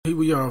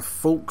we are,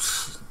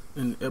 folks,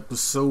 in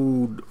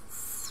episode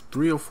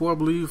 3 or 4, I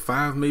believe,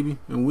 5 maybe,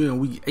 and we're in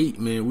week 8,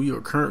 man. We are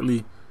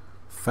currently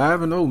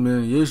 5-0,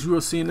 man. Yes, you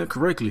are seeing that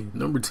correctly.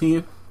 Number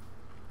 10.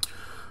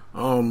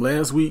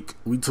 Last week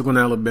we took on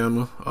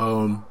Alabama.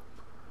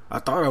 I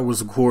thought I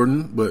was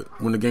recording, but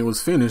when the game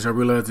was finished, I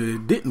realized that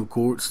it didn't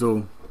record.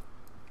 So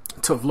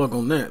tough luck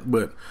on that.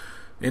 But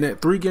in that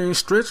 3-game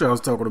stretch I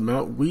was talking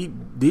about, we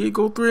did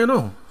go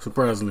 3-0.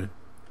 Surprisingly.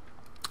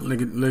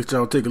 Let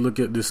y'all take a look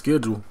at the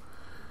schedule.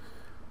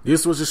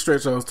 This was the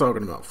stretch I was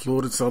talking about.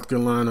 Florida, South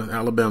Carolina,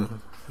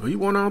 Alabama. We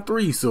won all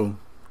 3, so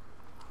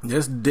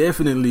that's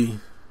definitely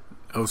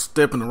a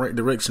step in the right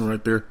direction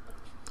right there.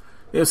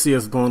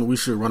 FCS going, we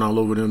should run all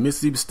over them.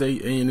 Mississippi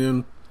State,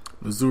 A&M,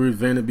 Missouri,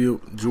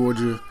 Vanderbilt,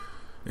 Georgia,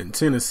 and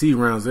Tennessee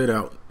rounds that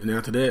out. And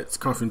after that, it's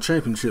conference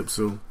championship.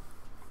 So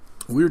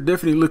we're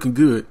definitely looking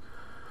good.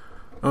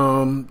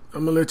 I'm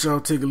going to let y'all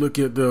take a look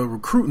at the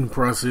recruiting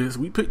process.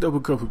 We picked up a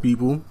couple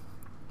people.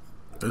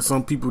 There's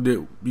some people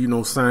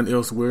that, signed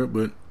elsewhere,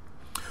 but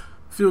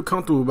feel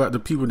comfortable about the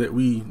people that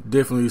we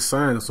definitely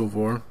signed so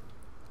far.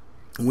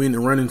 We're in the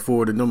running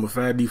for the number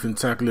 5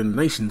 defensive tackle in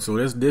the nation, so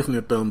that's definitely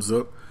a thumbs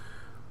up.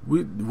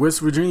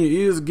 West Virginia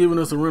is giving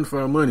us a run for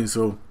our money,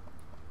 so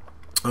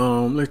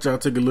let y'all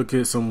take a look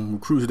at some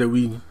recruits that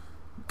we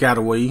got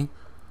away,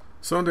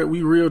 some that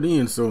we reeled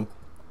in. So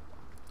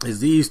it's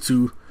these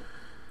two.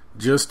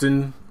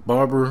 Justin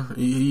Barber,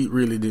 he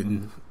really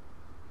don't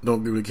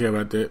really care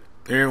about that.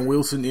 Aaron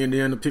Wilson,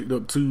 Indiana, picked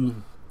up 2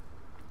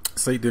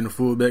 safety and a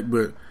fullback,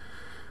 but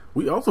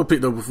we also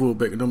picked up a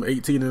fullback, number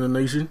 18 in the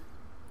nation,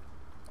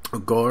 a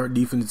guard,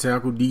 defensive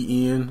tackle,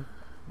 DN,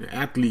 an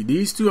athlete.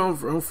 These two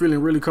I'm feeling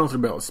really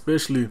comfortable about,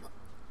 especially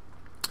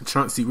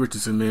Chauncey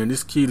Richardson, man.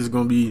 This kid is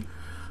going to be,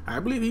 I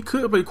believe he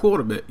could play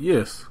quarterback,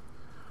 yes.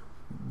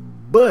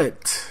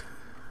 But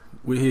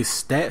with his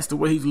stats, the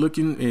way he's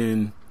looking,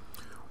 and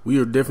we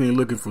are definitely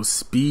looking for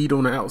speed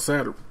on the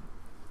outside.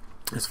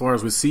 As far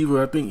as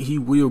receiver, I think he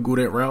will go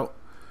that route.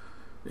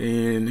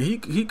 And he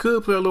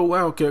could play a little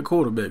wildcat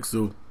quarterback,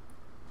 so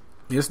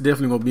it's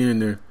definitely going to be in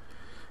there.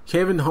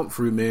 Kevin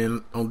Humphrey,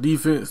 man, on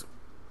defense,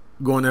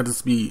 going after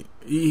speed.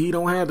 He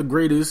don't have the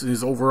greatest.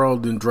 His overall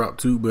didn't drop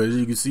too, but as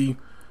you can see,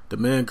 the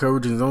man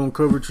coverage and zone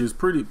coverage is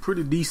pretty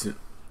decent.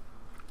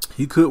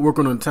 He could work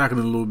on the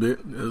tackling a little bit,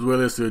 as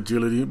well as the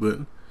agility,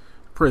 but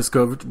press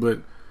coverage.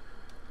 But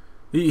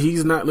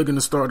he's not looking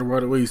to start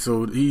right away,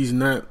 so he's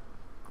not,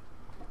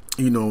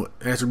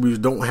 attributes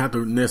don't have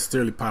to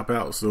necessarily pop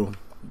out, so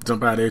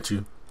jump out at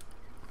you.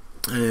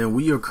 And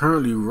we are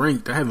currently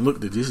ranked, I haven't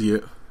looked at this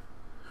yet,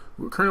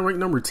 we're currently ranked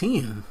number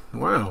 10.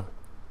 Wow.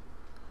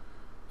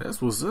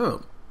 That's what's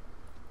up.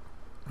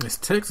 As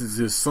Texas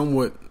is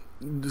somewhat,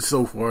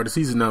 so far, the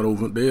season's not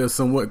over, they are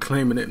somewhat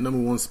claiming that number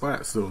 1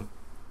 spot, so.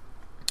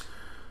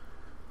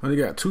 They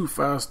got 2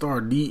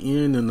 5-star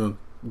DN and a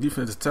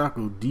defensive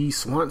tackle, D.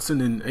 Swanson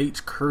and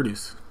H.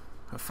 Curtis.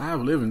 A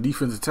 5'11"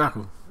 defensive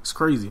tackle. It's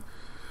crazy.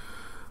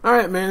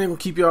 Alright, man, ain't gonna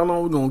keep y'all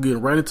on. We're gonna get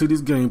right into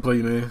this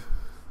gameplay, man.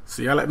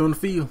 See y'all out on the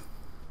field.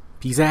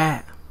 Peace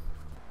out.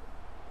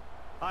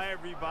 Hi,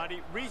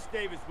 everybody. Reese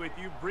Davis with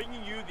you,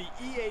 bringing you the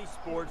EA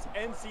Sports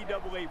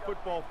NCAA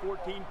Football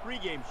 14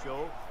 pregame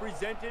show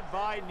presented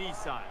by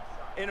Nissan.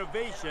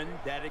 Innovation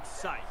that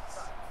excites.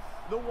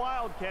 The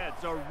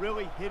Wildcats are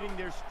really hitting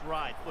their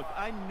stride. Look,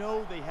 I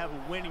know they have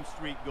a winning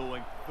streak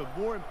going, but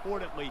more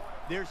importantly,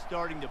 they're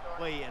starting to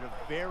play at a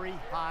very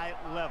high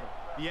level.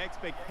 The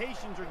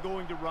expectations are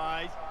going to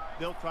rise.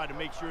 They'll try to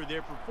make sure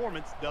their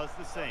performance does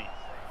the same.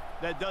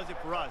 That does it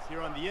for us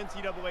here on the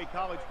NCAA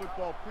College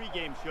Football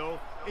pregame show.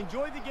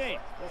 Enjoy the game.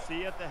 We'll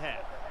see you at the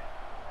half.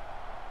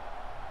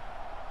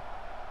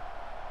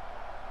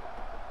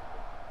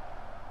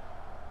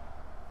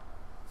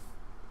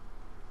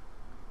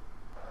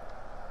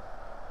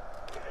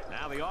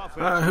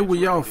 Alright, here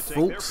we are,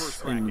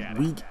 folks, in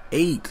week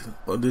 8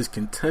 of this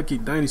Kentucky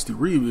Dynasty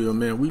rebuild,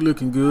 man. We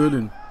looking good,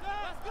 and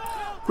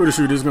pretty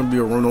sure this is going to be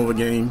a run-over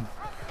game.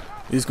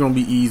 It's going to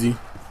be easy.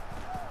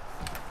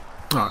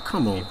 Oh,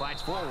 come on.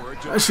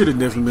 I should have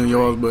definitely been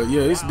yards, but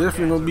yeah, it's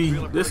definitely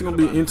going to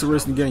be an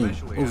interesting game.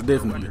 Most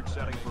definitely.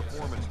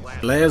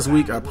 Last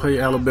week, I played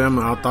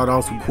Alabama. I thought I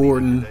was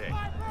recording,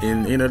 and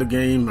in the end of the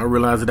game, I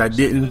realized that I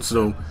didn't,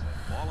 so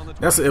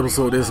that's an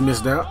episode that's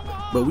missed out.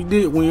 But we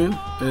did win.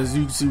 As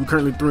you can see, we're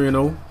currently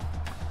 3-0.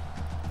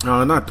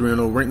 Not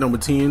 3-0, ranked number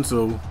 10,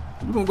 so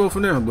we're going to go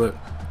from there. But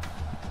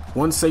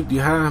 1 safety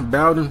high,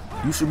 Bowden,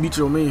 you should beat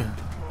your man.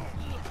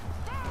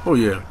 Oh,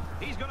 yeah.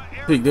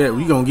 Pick that.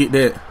 We going to get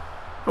that.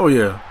 Oh,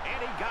 yeah.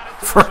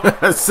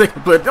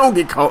 Second play. Don't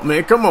get caught,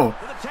 man. Come on.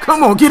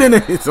 Come on, get in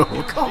there.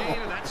 Come on.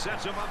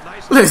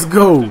 Let's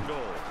go.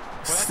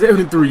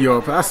 73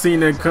 yards. I seen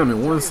that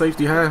coming. 1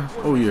 safety high.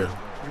 Oh, yeah.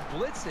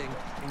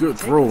 Good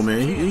throw,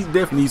 man. He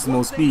definitely needs some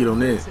more speed on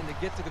that.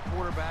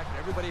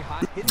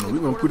 We're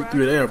going to put it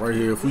through the air right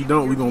here. If we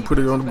don't, we're going to put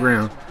it on the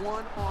ground.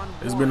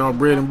 It's been our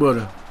bread and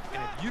butter.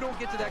 You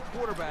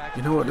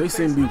know what? They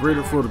seem to be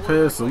ready for the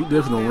pass, so we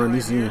definitely going to run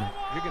this in.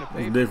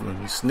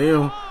 Definitely.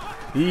 Snell,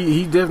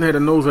 he definitely had a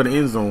nose at the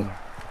end zone.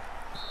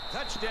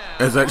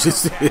 As I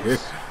just said,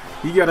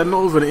 he got a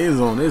nose for the end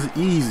zone. That's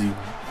easy.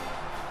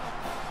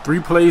 3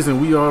 plays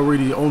and we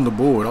already on the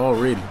board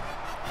already.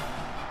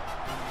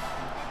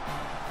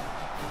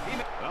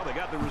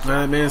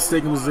 9-man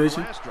second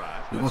position.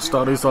 We're gonna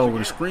start this off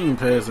with a screen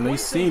pass, and they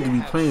seem to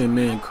be playing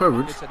man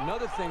coverage. So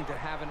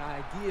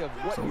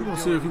we're gonna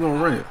see if we're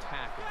gonna run it.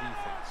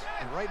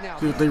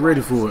 See if they're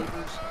ready for it.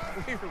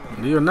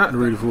 They are not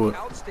ready for it.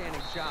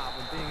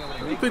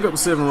 We pick up a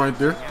 7 right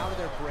there.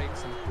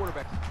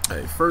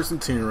 Hey, 1st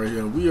and 10 right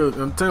here.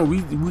 I'm telling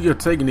you, we are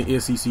taking the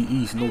SEC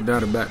East, no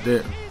doubt about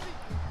that.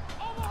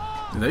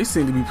 And they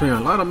seem to be playing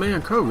a lot of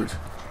man coverage.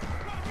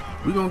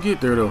 We're gonna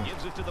get there though.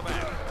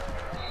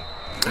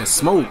 And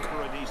Smoke,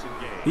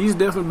 he's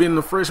definitely been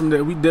the freshman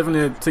that we definitely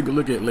had to take a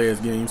look at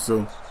last game,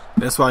 so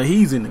that's why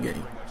he's in the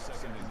game.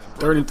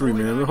 3rd and 3,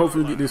 man. We'll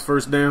hopefully get this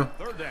 1st down.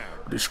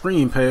 The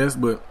screen pass,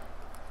 but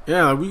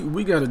yeah,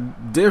 we got a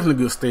definitely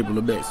good staple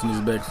of backs in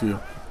this backfield.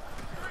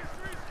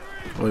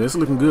 Oh, that's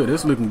looking good.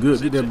 That's looking good.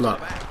 Get that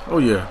block. Oh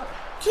yeah,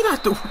 get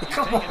out the way.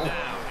 Come on.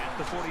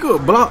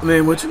 Good block,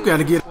 man. But you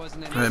gotta get. All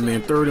right,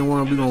 man. 3rd and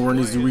 1. We're gonna run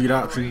this read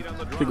option.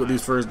 Pick up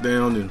this 1st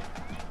down and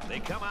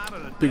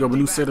pick up a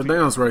new set of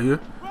downs right here.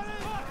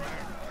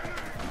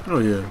 Oh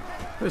yeah,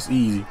 that's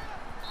easy.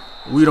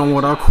 We don't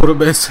want our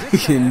quarterbacks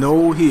taking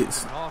no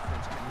hits. All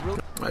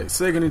right,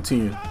 2nd and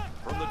 10.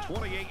 From the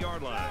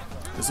 28-yard line.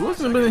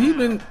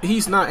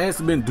 He's not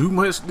actually been do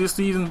much this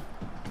season,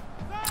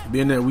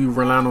 being that we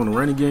relying on the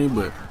running game.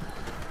 But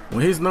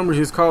when his number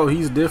is called,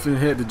 he's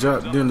definitely had the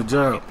job, done the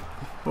job.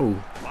 Oh,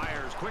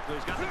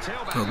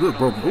 good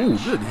broken. Oh,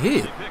 good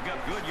hit.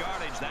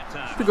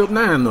 Pick up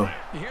 9 though.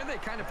 Here they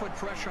kind of put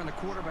pressure on the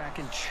quarterback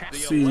and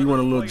see, you want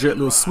a little jet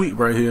little sweep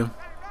right here.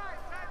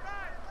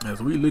 As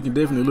we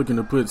definitely looking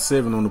to put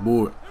 7 on the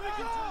board.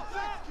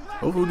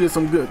 Hopefully we get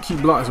some good key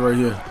blocks right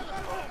here.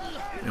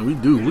 And we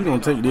do. We're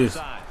gonna take this.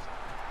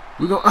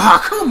 We're gonna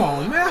come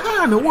on, man.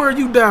 How in the world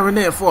you diving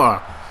that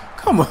far?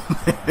 Come on,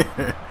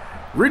 man.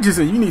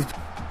 Richardson, you need.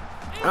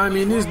 I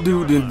mean, this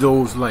dude then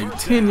goes like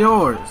 10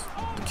 yards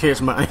to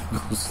catch my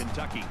ankles.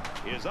 Kentucky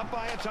is up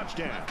by a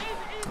touchdown.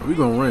 We're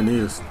gonna run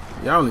this.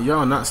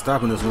 Y'all not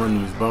stopping us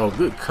running this ball.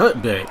 Good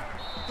cutback.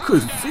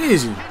 Good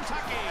vision.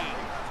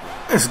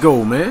 Let's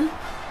go, man.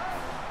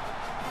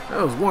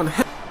 That was one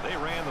heck.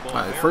 All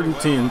right, 1st and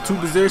 10, 2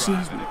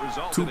 possessions,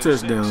 2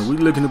 touchdowns. We're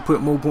looking to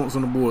put more points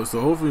on the board, so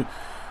hopefully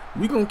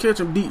we're going to catch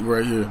him deep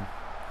right here.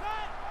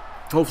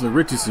 Hopefully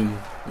Richardson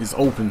is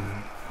open.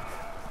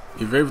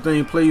 If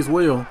everything plays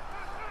well,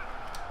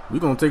 we're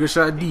going to take a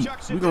shot deep.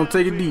 We're going to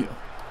take it deep.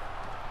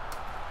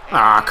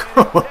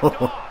 Come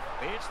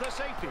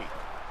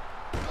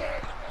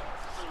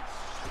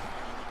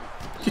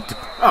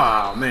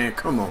on. Man,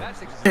 come on.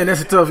 Man,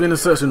 that's a tough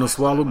interception to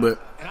swallow, but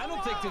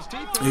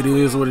it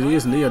is what it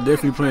is, and they are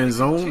definitely playing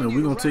zone, and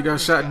we're going to take our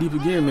shot deep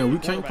again, man. We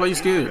can't play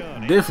scared.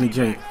 Definitely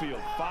can't.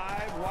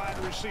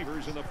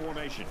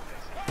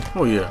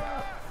 Oh,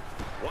 yeah.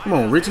 Come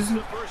on,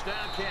 Richardson.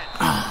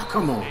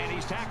 Come on.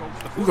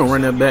 We're going to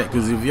run that back,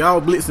 because if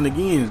y'all blitzing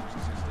again,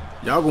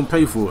 y'all going to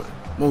pay for it.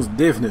 Most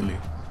definitely.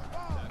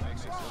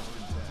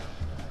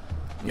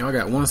 Y'all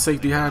got 1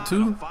 safety high,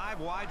 too.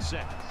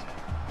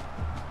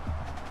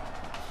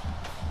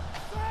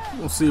 We're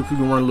going to see if we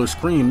can run a little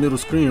screen, middle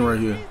screen right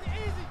here.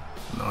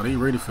 No, they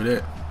ready for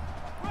that.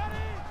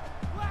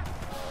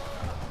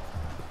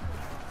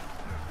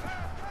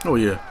 Oh,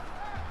 yeah.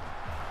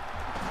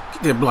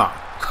 Get that block.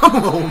 Come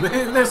on,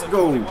 man. Let's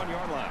go.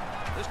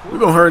 We're going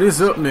to hurry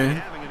this up,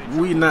 man.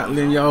 We not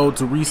letting y'all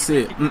to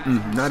reset.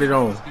 Not at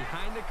all.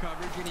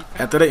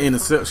 After that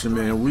interception,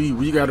 man,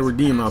 we got to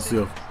redeem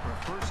ourselves.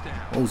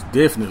 Most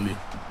definitely.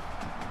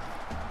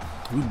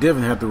 We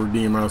definitely have to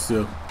redeem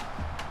ourselves.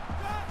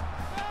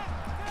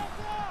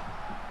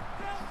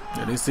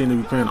 Yeah, they seem to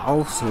be playing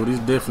off, so this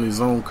definitely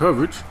zone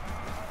coverage.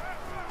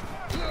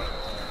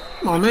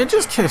 Come on, man,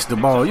 just catch the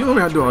ball. You don't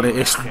have to do all that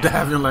extra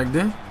diving like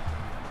that.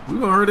 We're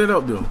going to hurt it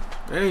up, though.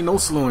 There ain't no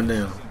slowing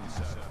down.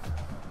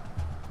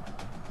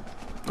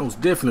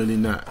 Most definitely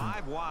not.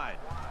 5 wide.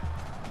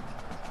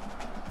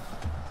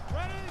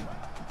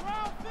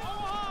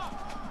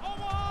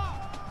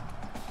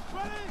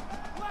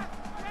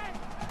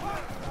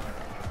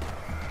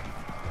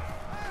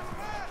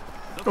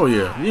 Oh,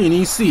 yeah. You didn't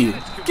even see it.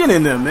 Get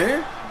in there,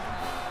 man.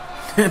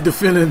 That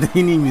defender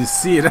didn't even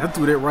see it. I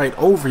threw that right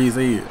over his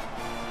head.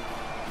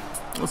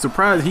 I'm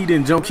surprised he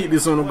didn't jump kick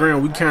this on the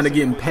ground. We kind of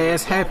getting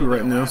pass happy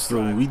right now,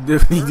 so we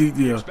definitely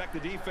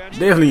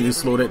need to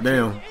slow that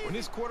down. When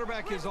his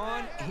quarterback is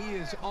on, he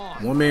is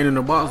on. 1 man in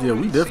the box. Yeah,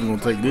 we definitely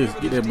gonna take this.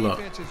 Get that block.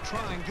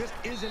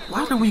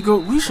 Why did we go?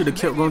 We should have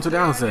kept going to the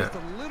outside.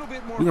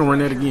 We're gonna run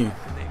that again.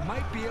 They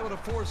might be able to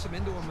force him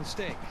into a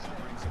mistake.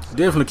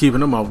 Definitely keeping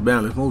them off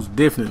balance. Most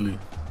definitely.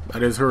 By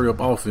this hurry up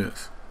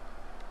offense.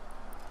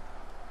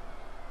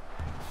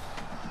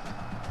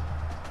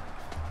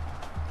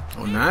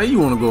 Oh, now you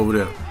want to go over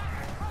there.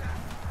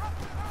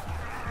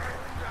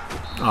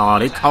 Oh,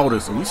 they caught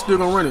us, so we still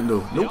gonna run it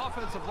though. Nope.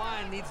 offensive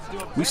line needs to do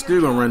a We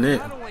still gonna run that.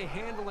 not only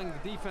handling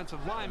the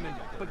defensive linemen,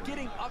 but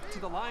getting up to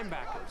the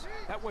linebackers.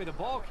 That way the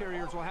ball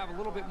carriers will have a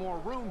little bit more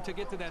room to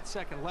get to that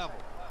second level.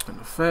 And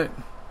the fact,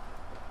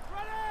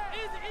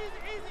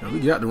 now we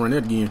got to run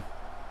that again.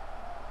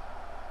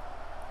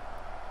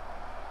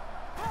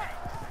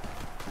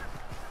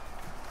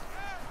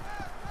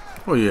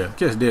 Oh yeah,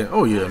 catch that.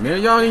 Oh yeah,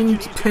 man. Y'all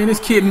ain't paying this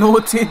kid no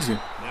attention.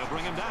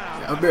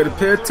 Y'all better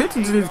pay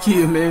attention to this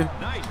kid, man.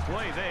 Nice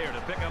play there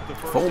to pick up the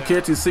first 4 down.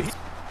 catches, 6.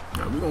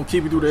 Now, we gonna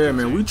keep it through the air,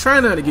 man. We try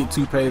not to get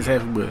too pass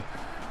happy, but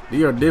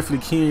they are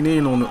definitely keying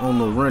in on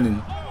the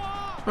running.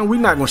 And we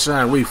not gonna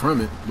shy away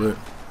from it, but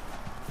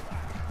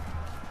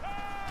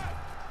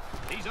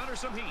He's under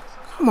some heat.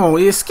 come on,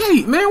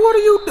 escape, man. What are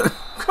you doing?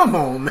 Come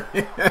on,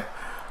 man.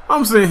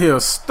 I'm sitting here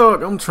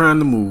stuck. I'm trying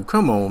to move.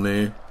 Come on,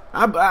 man.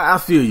 I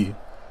feel you.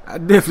 I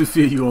definitely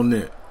feel you on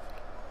that.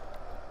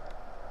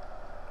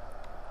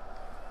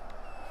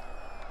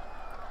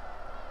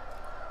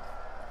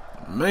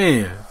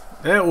 Man,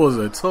 that was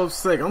a tough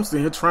second. I'm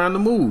sitting here trying to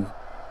move.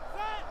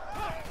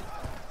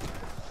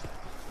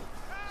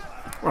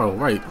 Oh,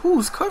 right.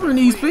 Who's covering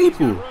these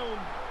people?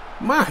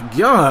 My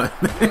God.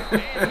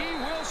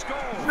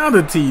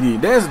 Another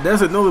TD.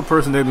 That's another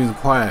person that's been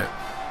quiet.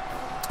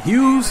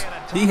 Hughes,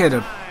 he had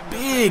a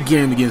big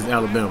game against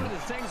Alabama.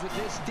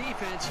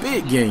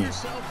 Big game.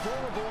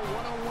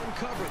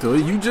 So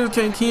you just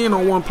can't key in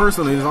on one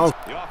person. It's all.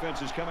 The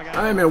offense is coming out.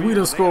 All right, man. We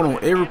done scored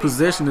on every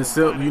possession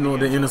except, you know,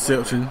 the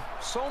interception.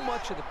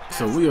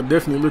 So we are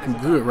definitely looking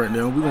good right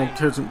now. We're gonna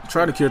catch him,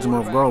 try to catch him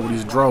off guard with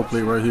this draw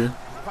play right here.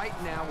 Right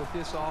now with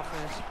this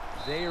offense,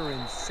 they are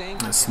in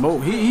sync. And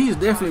Smoke, he's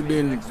definitely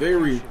been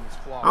very.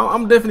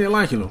 I'm definitely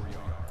liking him.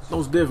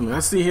 Most definitely.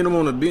 I see him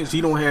on the bench.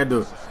 He don't have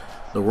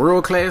the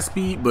world class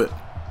speed, but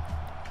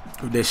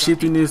with that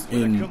shiftiness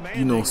and,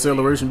 you know,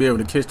 acceleration, be able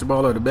to catch the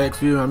ball out of the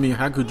backfield. I mean,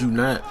 how could you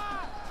not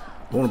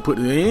want to put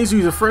it in?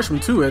 He's a freshman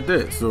too at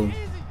that, so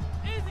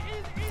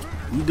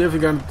we definitely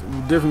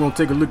gonna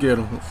take a look at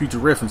him for future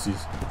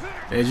references.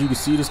 As you can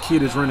see, this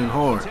kid is running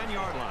hard.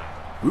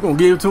 We're gonna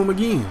give it to him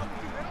again.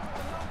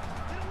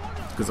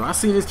 Cause I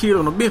seen this kid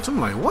on the bench, I'm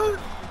like, what?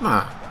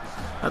 Nah.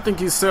 I think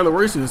his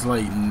acceleration is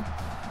like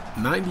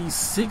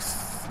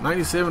 96,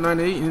 97,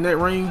 98 in that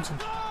range.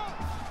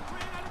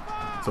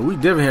 So we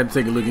definitely had to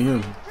take a look at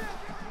him.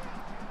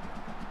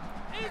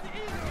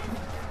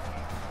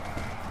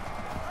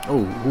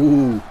 Oh,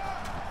 ooh.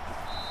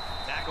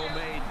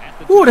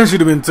 Ooh, that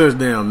should have been a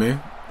touchdown,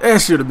 man.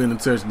 That should have been a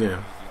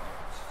touchdown.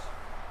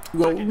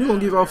 We're going to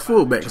give our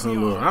fullback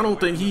some love. I don't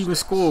think he even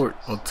scored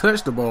or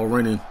touched the ball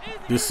running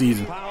this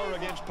season.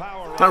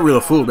 Not really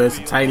a fullback, it's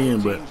a tight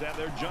end, but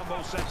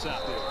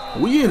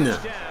we in there.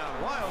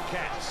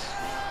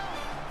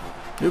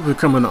 They're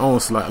becoming an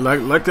onslaught,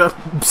 like I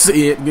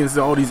said, against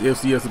all these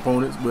FCS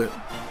opponents, but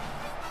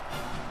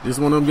this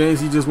one of them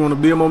games, you just want to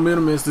build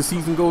momentum as the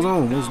season goes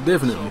on, most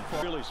definitely.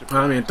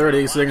 I mean,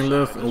 38 seconds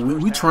left,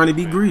 and we trying to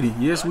be greedy.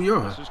 Yes, we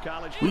are.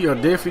 We are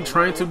definitely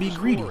trying to be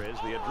greedy.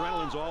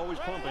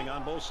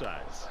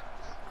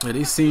 And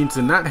they seem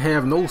to not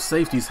have no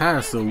safeties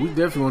high, so we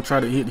definitely want to try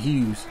to hit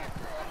Hughes.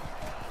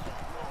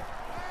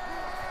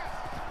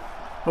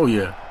 Oh,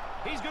 yeah.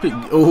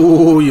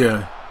 Oh,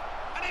 yeah.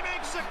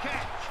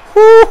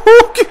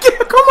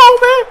 Come on,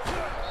 man.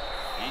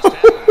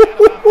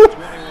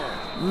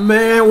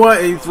 Man,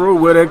 what a throw,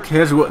 what a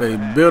catch, what a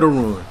better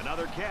run.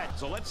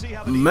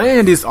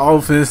 Man, this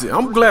offense,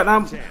 I'm glad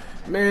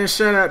man,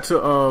 shout out to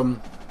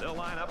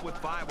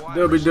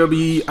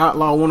WWE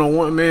Outlaw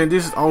 101, man.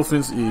 This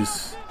offense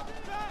is,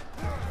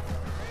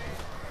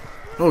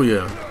 oh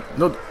yeah.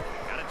 No.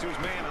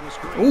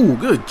 Oh,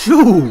 good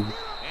job.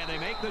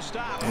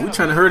 We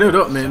trying to hurry it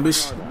up, man.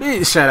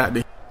 Big shout out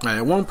there. All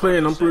right, one play,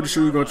 and I'm pretty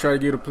sure we're going to try to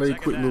get a play,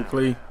 quick little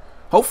play.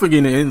 Hopefully get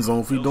in the end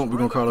zone. If we don't, we're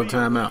going to call a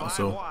timeout.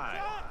 So,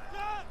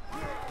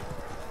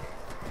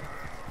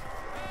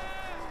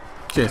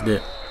 catch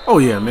that. Oh,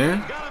 yeah,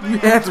 man. You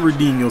had to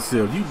redeem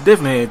yourself. You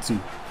definitely had to.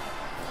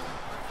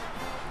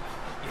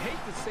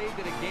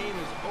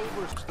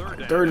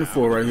 3rd and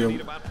 4 right here.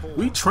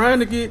 We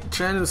trying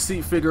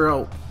to figure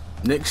out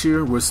next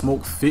year where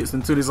Smoke fits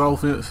into this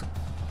offense.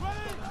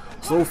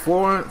 So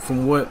far,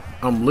 from what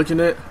I'm looking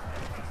at,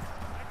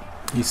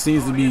 he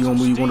seems to be going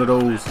to be one of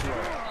those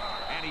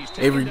I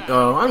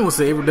don't want to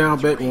say every down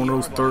back, one of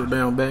those 3rd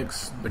down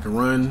backs that can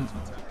run.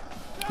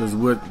 Because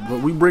what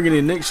we bringing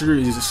in next year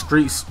is a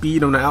straight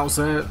speed on the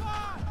outside,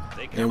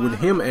 and with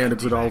him added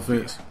to the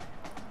offense,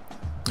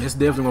 it's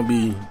definitely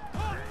going to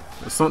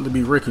be something to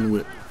be reckoned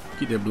with.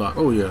 Get that block.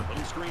 Oh yeah.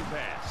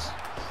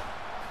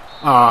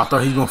 I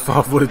thought he was going to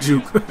fall for the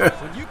juke. But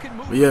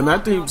yeah,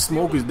 man, I think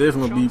Smoke is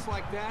definitely going to be.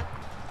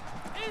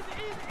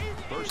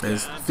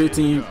 That's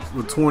 15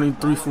 with 20,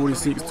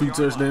 346, 2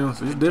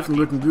 touchdowns. It's definitely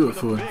looking good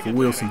for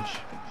Wilson.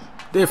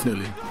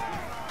 Definitely.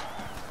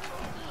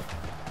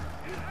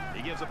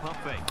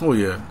 Oh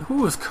yeah.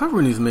 Who is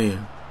covering this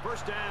man?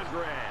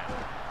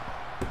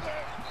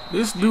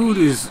 This dude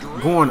is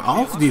going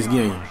off this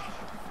game.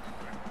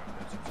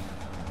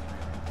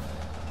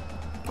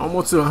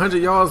 Almost to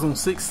 100 yards on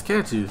 6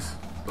 catches.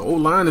 The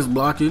old line is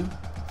blocking.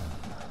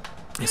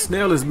 And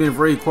Snell has been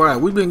very quiet.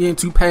 We've been getting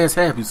too pass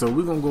happy, so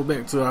we're going to go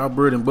back to our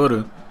bread and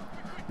butter.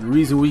 The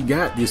reason we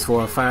got this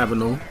for a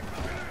 5-0.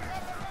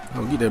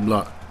 Oh, get that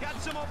block.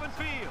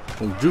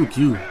 Oh, juke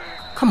you.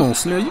 Come on,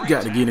 Snell. You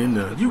got to get in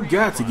there. You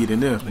got to get in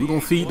there. We're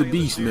going to feed the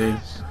beast, man.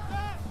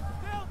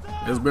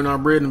 That's been our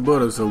bread and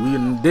butter, so we're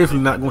definitely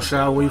not going to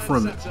shy away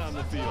from it.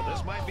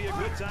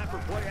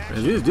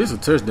 And this is a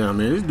touchdown,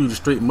 man. This dude is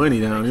straight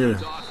money down here.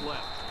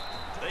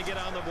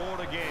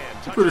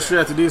 I'm pretty sure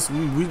after this,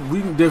 we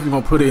definitely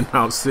going to put it in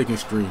our second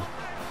string.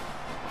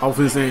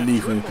 Offense and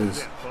defense,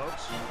 because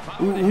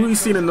we've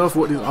seen enough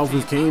what this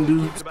offense can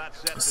do.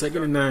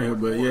 2nd and 9 here,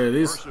 but yeah,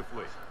 this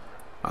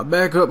our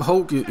backup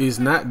Hulk is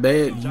not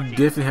bad. You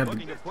definitely have to,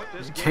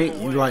 you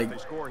can't like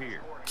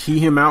key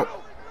him out.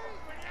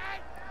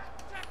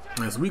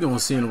 As we gonna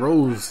send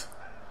Rose,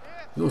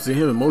 we gonna send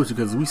him in motion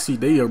because we see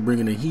they are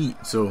bringing the heat.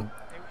 So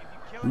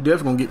we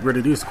definitely gonna get rid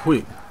of this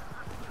quick.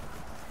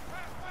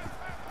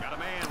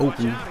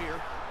 Open,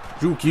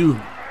 juke you,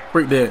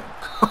 break that.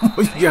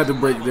 You got to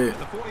break that.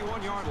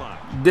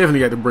 You definitely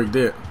got to break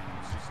that.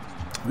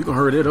 We gonna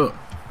hurry that up.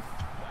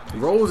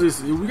 Rose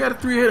is, we got a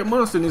 3-headed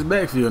monster in this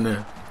backfield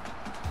now.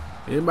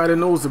 Everybody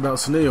knows about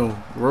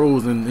Snell,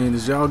 Rose, and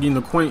as y'all getting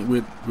acquainted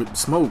with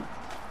Smoke,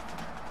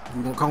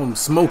 we're gonna call him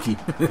Smokey.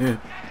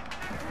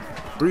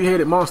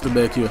 3-headed monster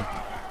back here.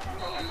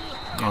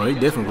 Oh, they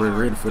definitely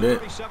ready for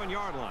that.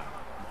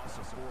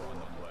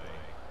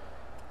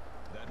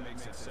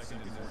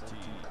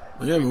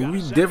 Yeah, but we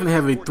definitely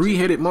have a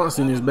 3-headed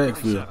monster in this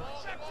backfield.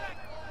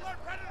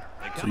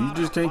 So you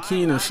just can't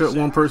key in and shut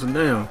one person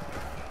down.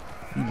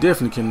 You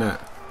definitely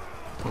cannot.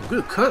 Oh,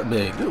 good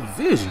cutback, good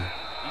vision.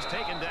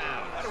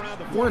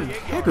 One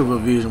heck of a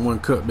vision, one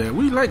cutback.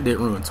 We like that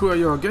run.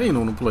 12-yard gain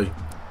on the play.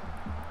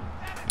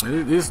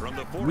 We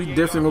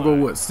definitely gonna go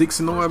what,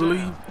 6-0, I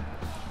believe.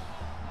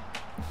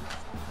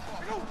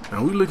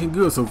 Now we looking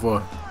good so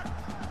far.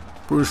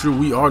 Pretty sure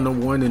we are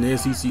 #1 in the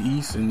SEC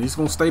East, and it's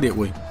gonna stay that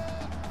way.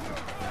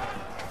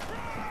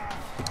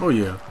 Oh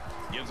yeah,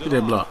 get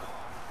that block.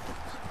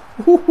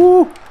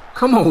 Woo-hoo.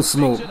 Come on,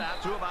 Smoke.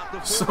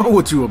 So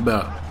what you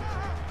about?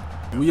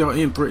 We are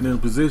in threatening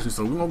position,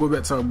 so we're gonna go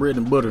back to our bread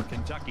and butter.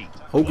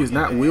 Hoke is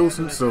not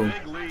Wilson, so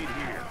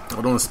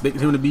I don't expect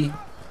him to be.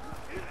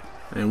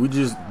 And we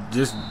just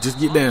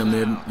get down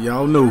there.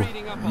 Y'all know,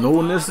 no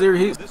unnecessary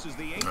hits.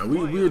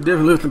 We're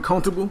definitely looking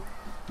comfortable.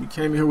 We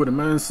came in here with a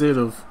mindset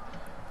of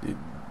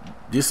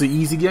this is an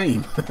easy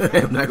game.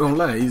 I'm not gonna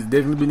lie, it's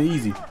definitely been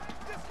easy.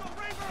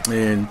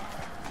 And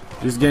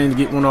this game to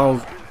get one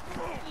off.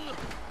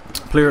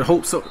 Player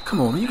hopes up.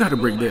 Come on, you got to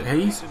break that,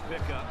 Hayes.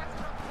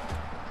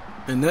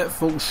 And that,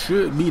 folks,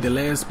 should be the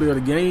last play of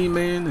the game,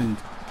 man. And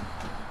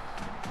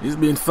it's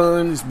been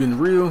fun. It's been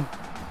real.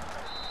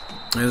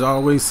 As I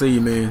always say,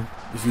 man,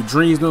 if your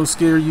dreams don't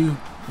scare you,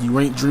 you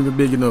ain't dreaming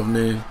big enough,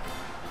 man.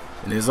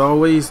 And as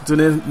always, until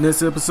the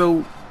next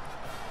episode,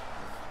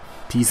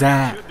 peace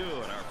out. Should do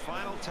it. Our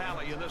final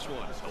tally in this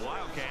one. The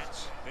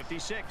Wildcats,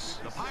 56.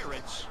 The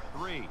Pirates,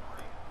 3.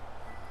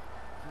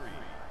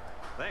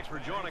 Thanks for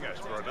joining us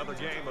for another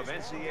game of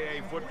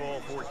NCAA Football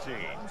 14.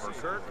 For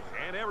Kirk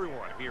and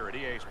everyone here at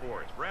EA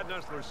Sports, Brad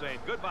Nussler saying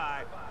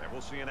goodbye, and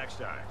we'll see you next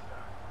time.